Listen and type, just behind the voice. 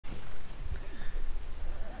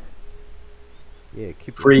Yeah, keep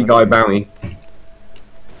it Free guy bounty.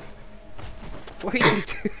 What are you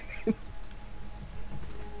doing?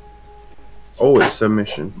 Oh, it's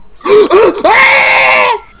submission.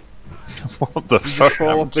 What the fuck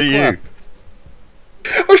happened to you?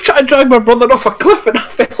 I was trying to drag my brother off a cliff and I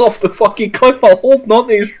fell off the fucking cliff while holding on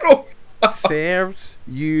to his rope. Serves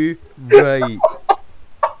you right.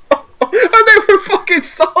 I never fucking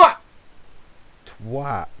saw it.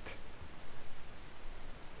 Twat.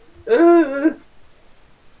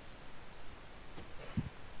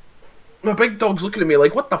 My big dog's looking at me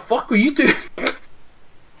like, what the fuck were you doing?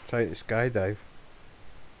 Try to skydive.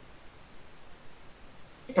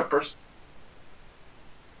 Peppers.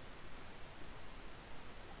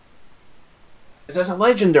 Is this a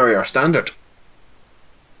legendary or standard?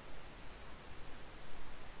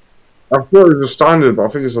 I thought it was a standard, but I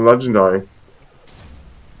think it's a legendary.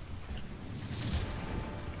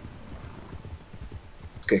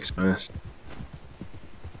 Kicks my ass.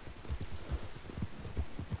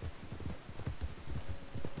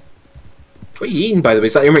 What are you eating, by the way?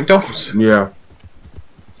 Is that your McDonald's? Yeah.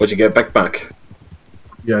 What'd you get, Big Mac?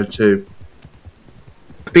 Yeah, too.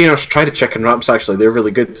 Being honest, try the chicken wraps, actually. They're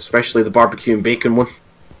really good, especially the barbecue and bacon one.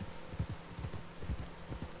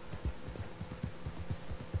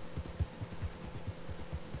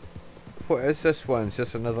 What is this one? Is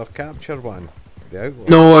this another capture one? The outlaw?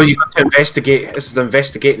 No, you got to investigate. This is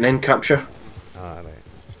investigate and then capture. Ah, right.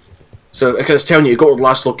 So, it's telling you to go to the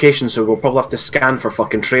last location, so we'll probably have to scan for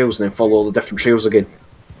fucking trails and then follow all the different trails again.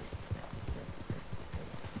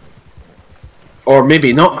 Or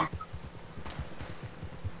maybe not.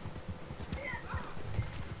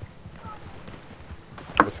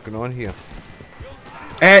 What's going on here?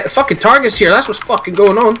 The fucking target's here, that's what's fucking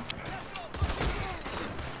going on.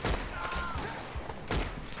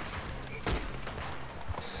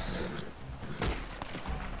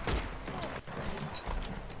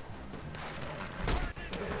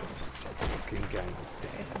 Fucking gang is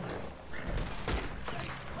dead, man.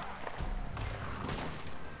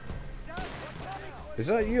 Is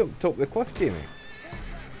that you up top of the cliff, Jamie?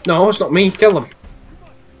 No, it's not me, kill them.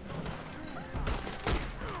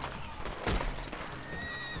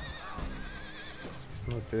 It's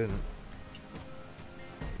not doing it.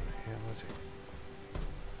 Yeah, was it?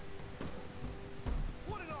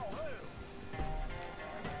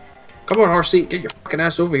 Come on, RC, get your fucking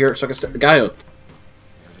ass over here so I can set the guy out.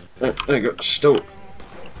 There you go, still.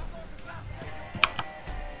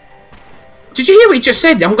 Did you hear what he just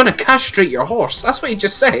said? I'm gonna castrate your horse. That's what he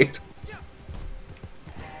just said.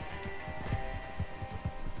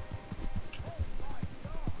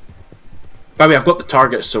 By the way, I've got the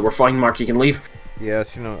targets, so we're fine, Mark. You can leave. Yeah,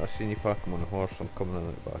 I seen you park him on a horse. I'm coming in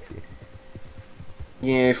at the back of you.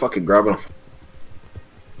 Yeah, fucking grabbing him.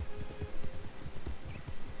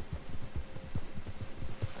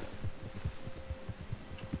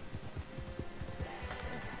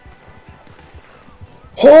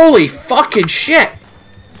 Holy fucking shit!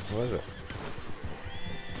 What is it?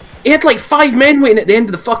 He had like 5 men waiting at the end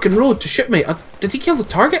of the fucking road to shoot me. Did he kill the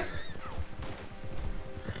target?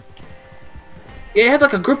 Yeah, he had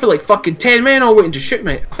like a group of like fucking 10 men all waiting to shoot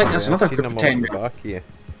me. I think that's another group of 10 men. Back here.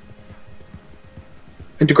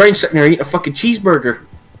 And DeGrind's sitting there eating a fucking cheeseburger.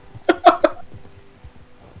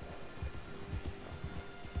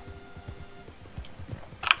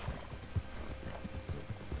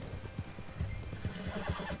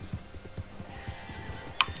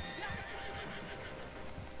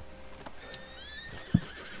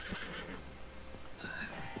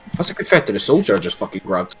 That's a Confederate soldier I just fucking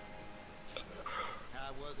grabbed.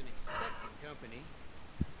 I wasn't expecting company.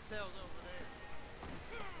 Cells over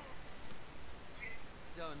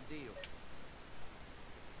there. Done deal.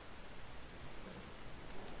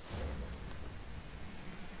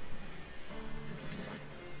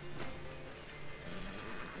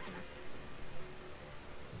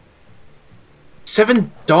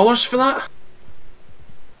 $7 for that?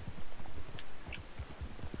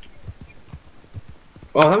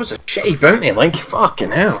 Oh, that was a shitty bounty, Link.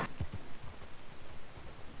 Fucking hell.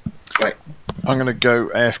 Right. I'm going to go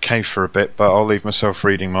AFK for a bit, but I'll leave myself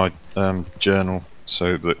reading my journal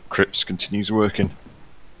so that Crips continues working.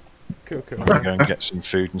 Cool, cool. I'm going to go and get some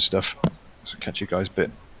food and stuff. So catch you guys a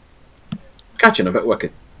bit. Catching a bit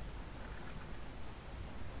wicked.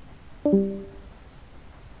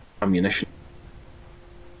 Ammunition.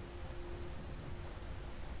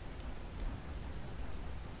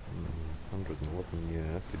 Yeah,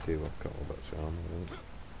 I could do a couple bits of armor.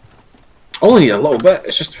 Only a little bit.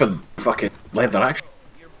 It's just for fucking leather action.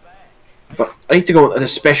 But I need to go into the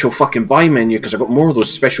special fucking buy menu because I got more of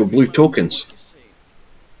those special blue tokens.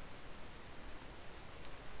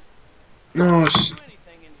 No,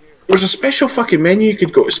 there's a special fucking menu you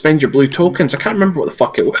could go to spend your blue tokens. I can't remember what the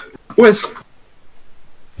fuck it was.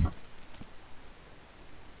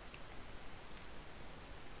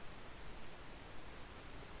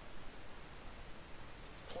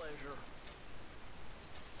 Pleasure.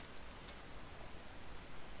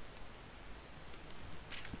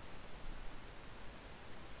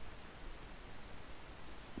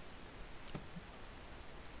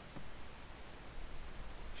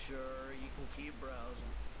 Sure, you can keep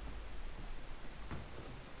browsing.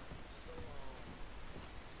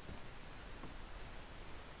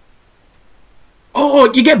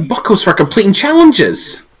 Oh, you get buckles for completing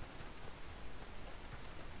challenges.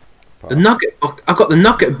 The nugget. I've got the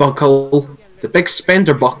nugget buckle, the big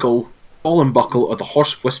spender buckle, fallen buckle, or the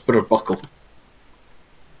horse whisperer buckle.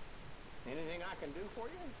 Anything I can do for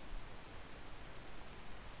you?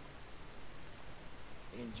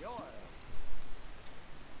 Enjoy.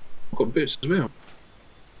 I've got boots as well.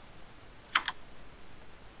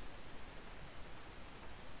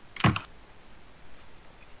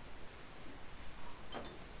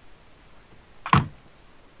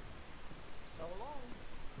 So long.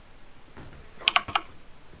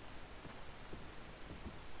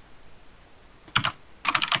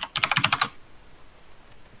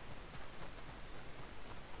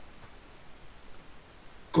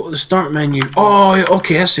 Go to the start menu. Oh,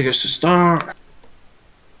 okay, I see. It's to start.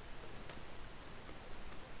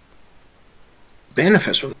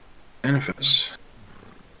 Benefits. What are the benefits?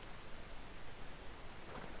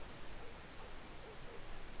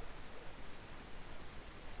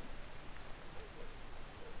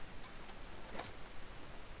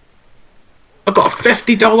 I've got a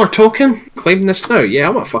 $50 token. Claim this now. Yeah, I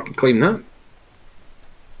want to fucking claim that.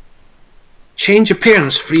 Change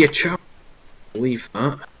appearance free of charge. Believe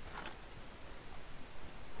that.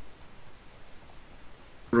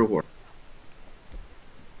 Reward.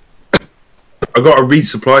 I got a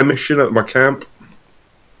resupply mission at my camp.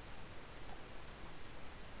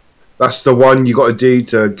 That's the one you got to do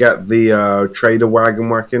to get the trader wagon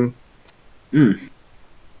working. Sorry,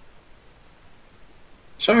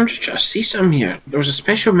 I'm just trying to see some here. There was a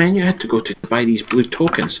special menu I had to go to buy these blue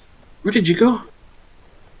tokens. Where did you go?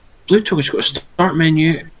 Blue tokens, go to start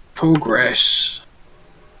menu, progress.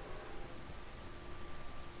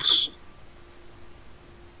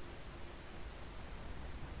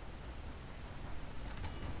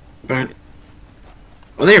 Right.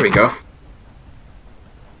 Oh, there we go.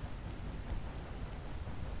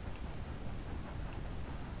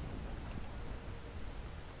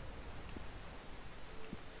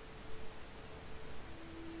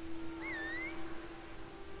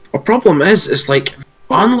 The problem is, it's like,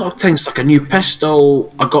 I unlock things like a new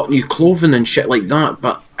pistol, I got new clothing and shit like that,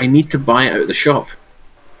 but I need to buy it out of the shop.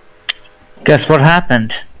 Guess what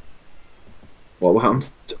happened? What happened?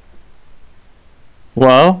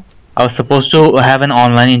 Well, I was supposed to have an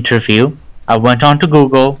online interview. I went on to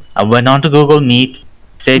Google. I went on to Google Meet.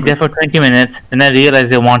 Stayed there for 20 minutes. Then I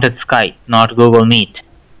realized they wanted Skype, not Google Meet.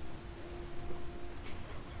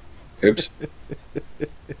 Oops.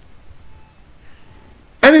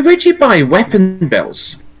 I mean, where'd you buy weapon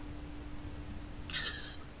belts?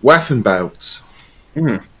 Weapon belts.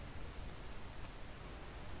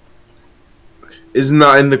 Isn't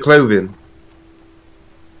that in the clothing?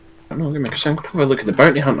 I don't know, I'm going to have a look at the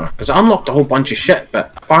bounty hunter. Because I unlocked a whole bunch of shit,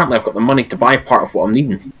 but apparently I've got the money to buy part of what I'm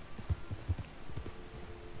needing.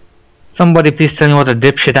 Somebody please tell me what a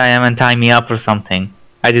dipshit I am and tie me up or something.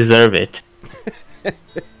 I deserve it.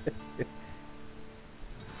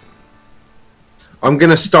 I'm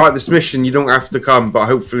gonna start this mission. You don't have to come, but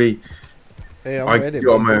hopefully, Hey, I'm I ready.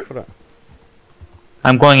 got Man, my- go for it.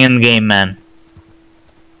 I'm going in game, man.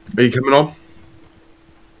 are you coming on?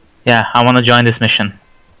 Yeah, I want to join this mission.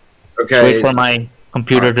 Okay. Wait for my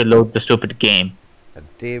computer to load the stupid game. A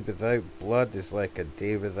day without blood is like a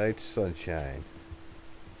day without sunshine.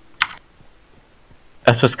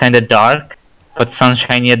 That was kind of dark, but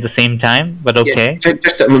sunshiny at the same time, but okay. Yeah,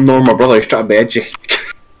 just to ignore my brother, he's trying to be edgy.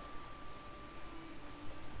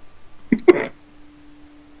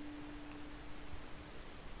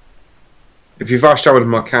 If you've fast traveled to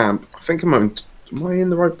my camp, I think am I in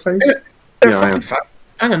the right place? Yeah, I am.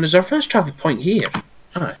 Hang on, there's our first travel point here.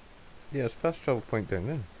 Alright. Yeah, it's first travel point down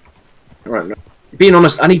there. Right. Being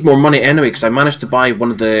honest, I need more money anyway because I managed to buy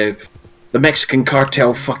one of the Mexican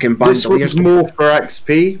cartel fucking This bandoliers. one's more for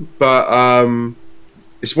XP, but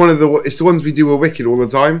it's the ones we do with Wicked all the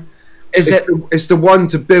time. It's the one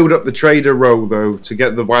to build up the trader role though, to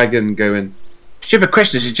get the wagon going. Stupid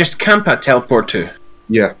question, is it just camp I teleport to?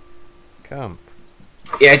 Yeah. Camp.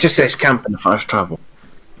 Yeah, it just says camp in the first travel.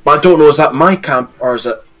 But I don't know, is that my camp or is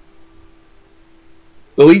it...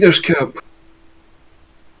 The Leaders' Cup.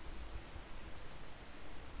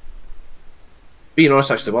 Being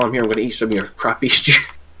honest, actually, while I'm here, I'm going to eat some of your crappy stew.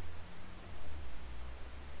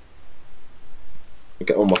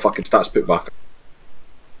 Get all my fucking stats put back.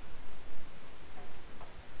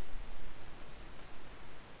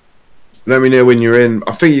 Let me know when you're in.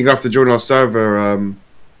 I think you're gonna have to join our server.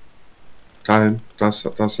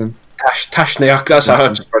 That's in. Tashnayak, that's how I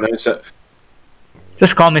just pronounce it.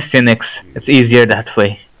 Just call me Cynics. It's easier that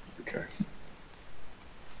way. Okay.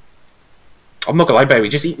 I'm not gonna lie, baby.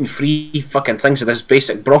 Just eating free fucking things of this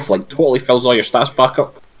basic broth like totally fills all your stats back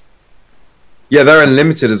up. Yeah, they're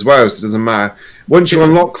unlimited as well, so it doesn't matter. Once you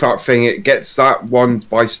unlock that thing, it gets that one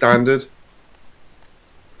by standard.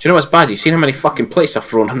 Do you know what's bad? You seen how many fucking plates I've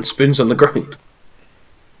thrown and spoons on the ground?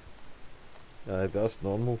 But that's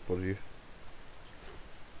normal for you.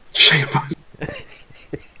 Shit.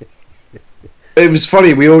 It was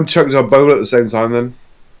funny, we all chucked our bowl at the same time then.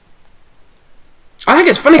 I think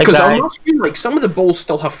it's funny because Hey, I'm not seeing like some of the bowls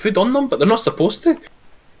still have food on them, but they're not supposed to.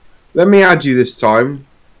 Let me add you this time.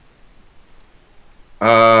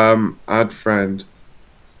 Add friend.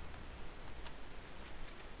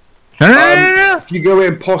 If you go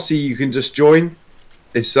in Posse, you can just join.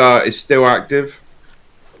 It's still active.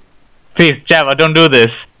 Please, Java, don't do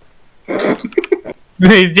this.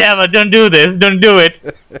 Please, Java, don't do this. Don't do it.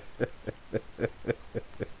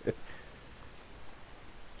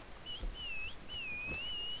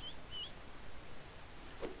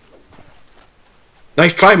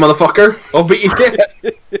 Nice try, motherfucker. I'll beat you to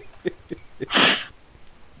it.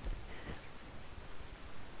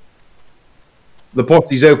 The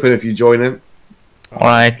Posse's open if you join it.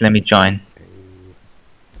 Alright, let me join.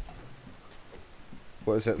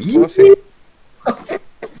 What is it? The Posse?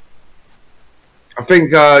 I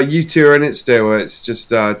think you two are in it still. It's just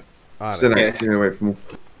Cynic getting away from all.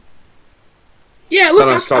 Yeah, look Then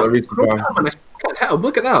I at start the reason why. I can't hit him.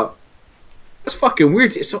 Look at that. That's fucking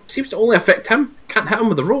weird. It seems to only affect him. Can't hit him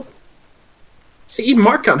with a rope. See, even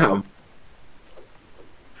Mark can't hit him.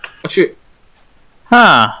 Oh shoot.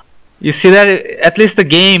 Huh. You see that? At least the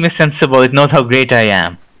game is sensible. It knows how great I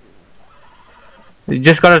am. You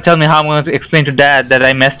just gotta tell me how I'm going to explain to Dad that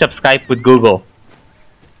I messed up Skype with Google.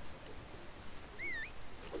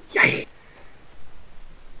 Yay.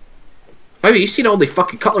 Have you seen all the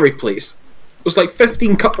fucking cutlery plates? There's like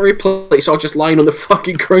 15 cutlery plates all just lying on the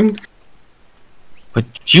fucking ground. But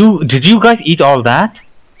did you guys eat all that?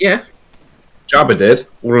 Yeah. Jabba did,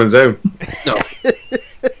 all on his own. No.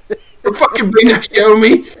 Don't fucking bring that shit on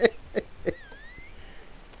me.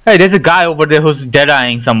 Hey, there's a guy over there who's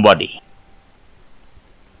dead-eyeing somebody.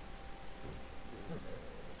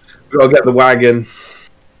 We gotta get the wagon.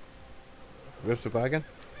 Where's the wagon?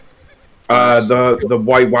 The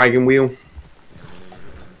white wagon wheel.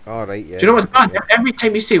 Alright, yeah. Do you know what's bad? Every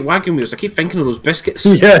time you say wagon wheels, I keep thinking of those biscuits.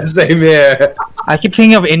 Yeah, same here. I keep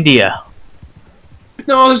thinking of India.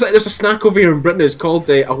 No, there's a snack over here in Britain. It's called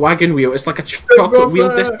a wagon wheel. It's like a chocolate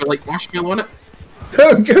wheel disc with like marshmallow on it.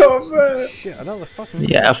 Don't go there. Shit, another fucking...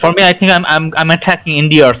 Yeah, for me, I think I'm attacking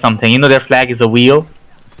India or something. You know, their flag is a wheel,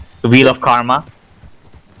 the wheel of karma.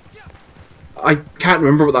 I can't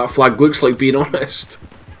remember what that flag looks like, being honest.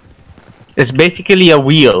 It's basically a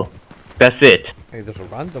wheel. That's it. Hey, there's a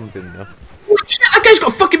random bin there. Oh, shit, that guy's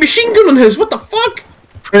got a fucking machine gun on his. What the fuck?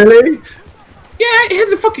 Really? Yeah, he had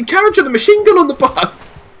the fucking carriage with a machine gun on the back.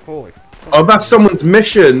 Holy fuck. Oh, that's someone's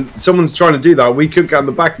mission. Someone's trying to do that. We could get in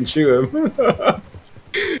the back and shoot him.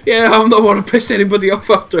 Yeah, I'm not want to piss anybody off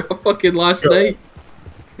after a fucking last night.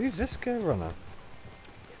 Who's this guy running?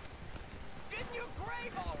 In your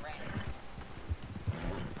grave already.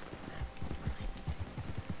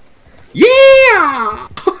 Yeah!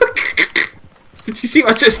 Did you see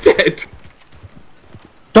what I just did?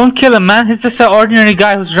 Don't kill him, man. He's just an ordinary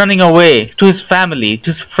guy who's running away to his family,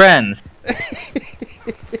 to his friends. Oh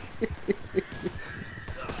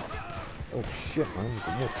shit, man. We've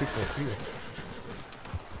got more people here.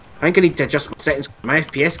 I think I need to adjust my settings. My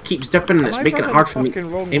FPS keeps dipping and it's Am I making it running hard the for me.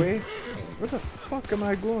 fucking wrong aim. way? Where the fuck am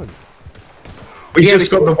I going? We Yeah,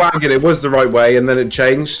 just got the wagon. It was the right way, and then it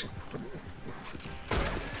changed.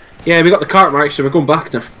 Yeah, we got the cart, Mark, so we're going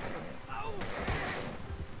back now.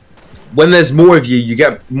 When there's more of you, you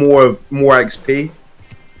get more XP.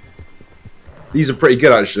 These are pretty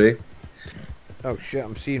good, actually. Oh shit,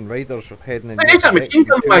 I'm seeing riders heading in. Hey, it's that machine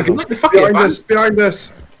gun wagon. Let the fuck Behind out. us! Behind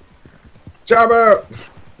us! Jabba!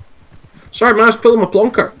 Sorry, man, I was pulling my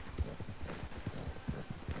plonker.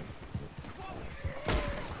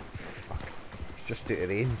 It's just out of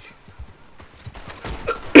range.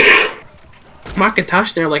 Mark and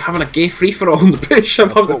Tash there like having a gay free for all in the bush. I'm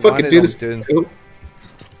having to got one fucking of do them this. doing-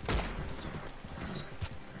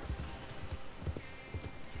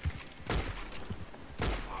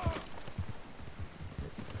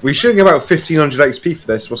 We should get about 1500 XP for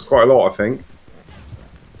this. Was quite a lot, I think.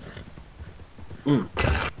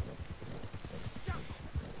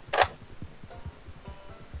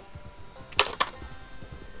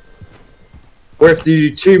 Or if you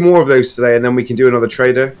do 2 more of those today, and then we can do another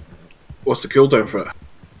trader. What's the cooldown for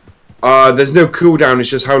it? There's no cooldown. It's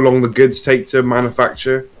just how long the goods take to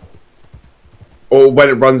manufacture, or when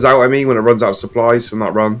it runs out. I mean, when it runs out of supplies from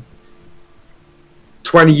that run.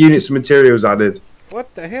 20 units of materials added.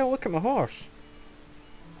 What the hell? Look at my horse.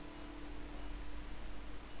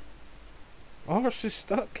 My horse is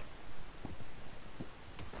stuck.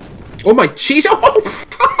 Oh my Jesus! Oh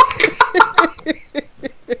fuck!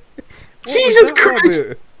 What Jesus was that Christ!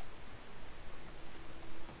 about?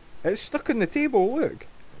 It's stuck on the table, look.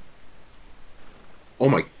 Oh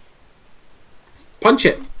my! Punch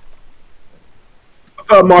it! I've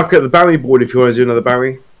got a marker at the bounty board if you want to do another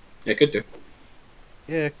bounty. Yeah, could do.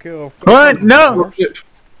 Yeah, cool. I've got What? something No! on the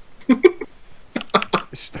horse.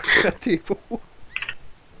 It's stuck on the table.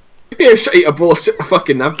 Yeah, shut your ball, sit my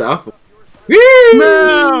fucking nabbed apple.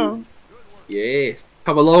 No! Yeah,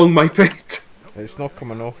 come along, my pet. It's not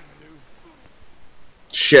coming off.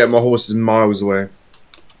 Shit, my horse is miles away.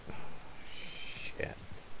 Shit.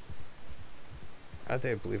 I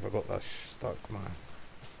don't believe I got that stuck, man.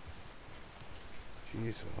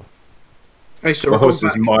 Jesus. Right, so My we're going horse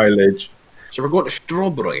is back. mileage. So we're going to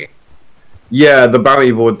Strawberry, Yeah, the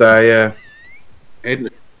bounty board there, yeah. isn't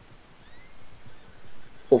it?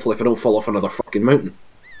 Hopefully, if I don't fall off another fucking mountain.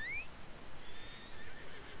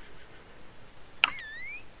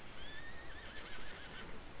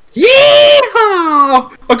 Yeah!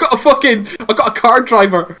 I got a car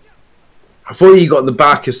driver. I thought you got in the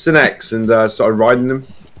back of Cinex and started riding them.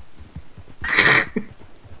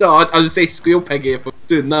 No, I would say squeal peggy if I was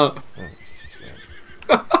doing that.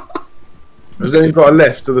 Has anyone got a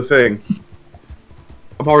lift to the thing?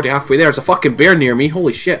 I'm already halfway there. There's a fucking bear near me.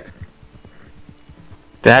 Holy shit.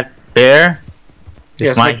 That bear Yeah, is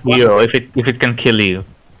it's my like- hero if it can kill you.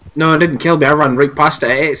 No, it didn't kill me. I ran right past it.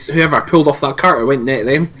 It's whoever pulled off that cart. I went net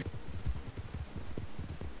them.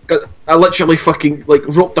 I literally fucking like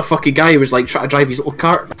roped the fucking guy who was like trying to drive his little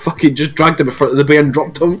cart. Fucking just dragged him in front of the bear and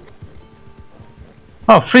dropped him.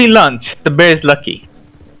 Oh, free lunch. The bear is lucky.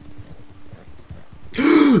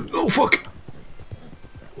 Oh fuck!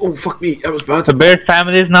 Oh fuck me, that was bad. The bear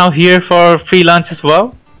family is now here for free lunch as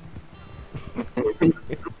well.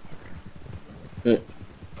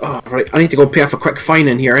 Oh right, I need to go pay off a quick fine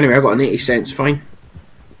in here. Anyway, I got an 80 cents fine.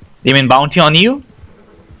 You mean bounty on you?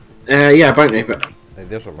 Yeah, bounty, but Hey,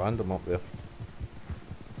 there's a random up there.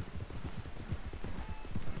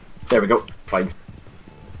 there we go. Fine.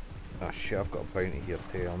 Ah shit, I've got a bounty here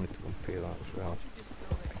too. I'll need to go and pay that as well.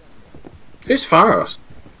 Who's Faros?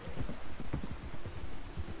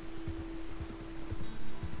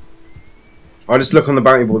 I'll just look on the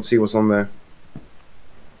bounty board, see what's on there.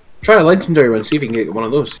 Try a legendary one, see if you can get one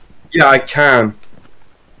of those. Yeah, I can.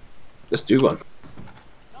 Let's do one.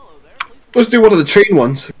 Let's do one of the train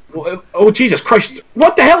ones. Oh Jesus Christ!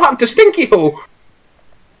 What the hell happened to Stinky Hole?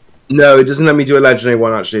 No, it doesn't let me do a legendary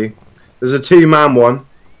one, actually. There's a 2-man one.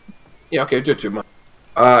 Yeah, okay, do it, man.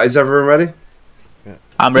 Is everyone ready?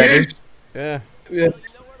 I'm ready. Yeah.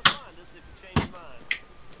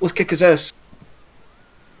 Let's kick his ass.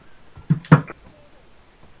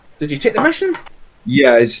 Did you take the mission?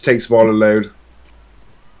 Yeah, it just takes a while to load.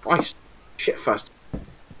 Christ. Shit fast.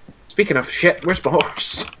 Speaking of shit, where's my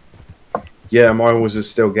horse? Yeah, my horse is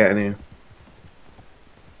still getting here.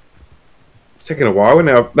 It's taking a while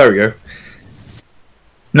now. There we go.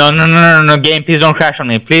 No, game, please don't crash on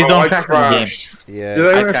me. Please Oh, don't I crash on the game. crashed. Yeah. Did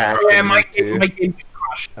I I crash? crashed Yeah, on my me too. game.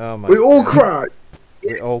 Oh my We all God. crashed.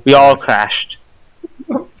 We all We all crashed.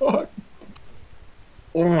 What the fuck?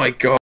 Oh my god.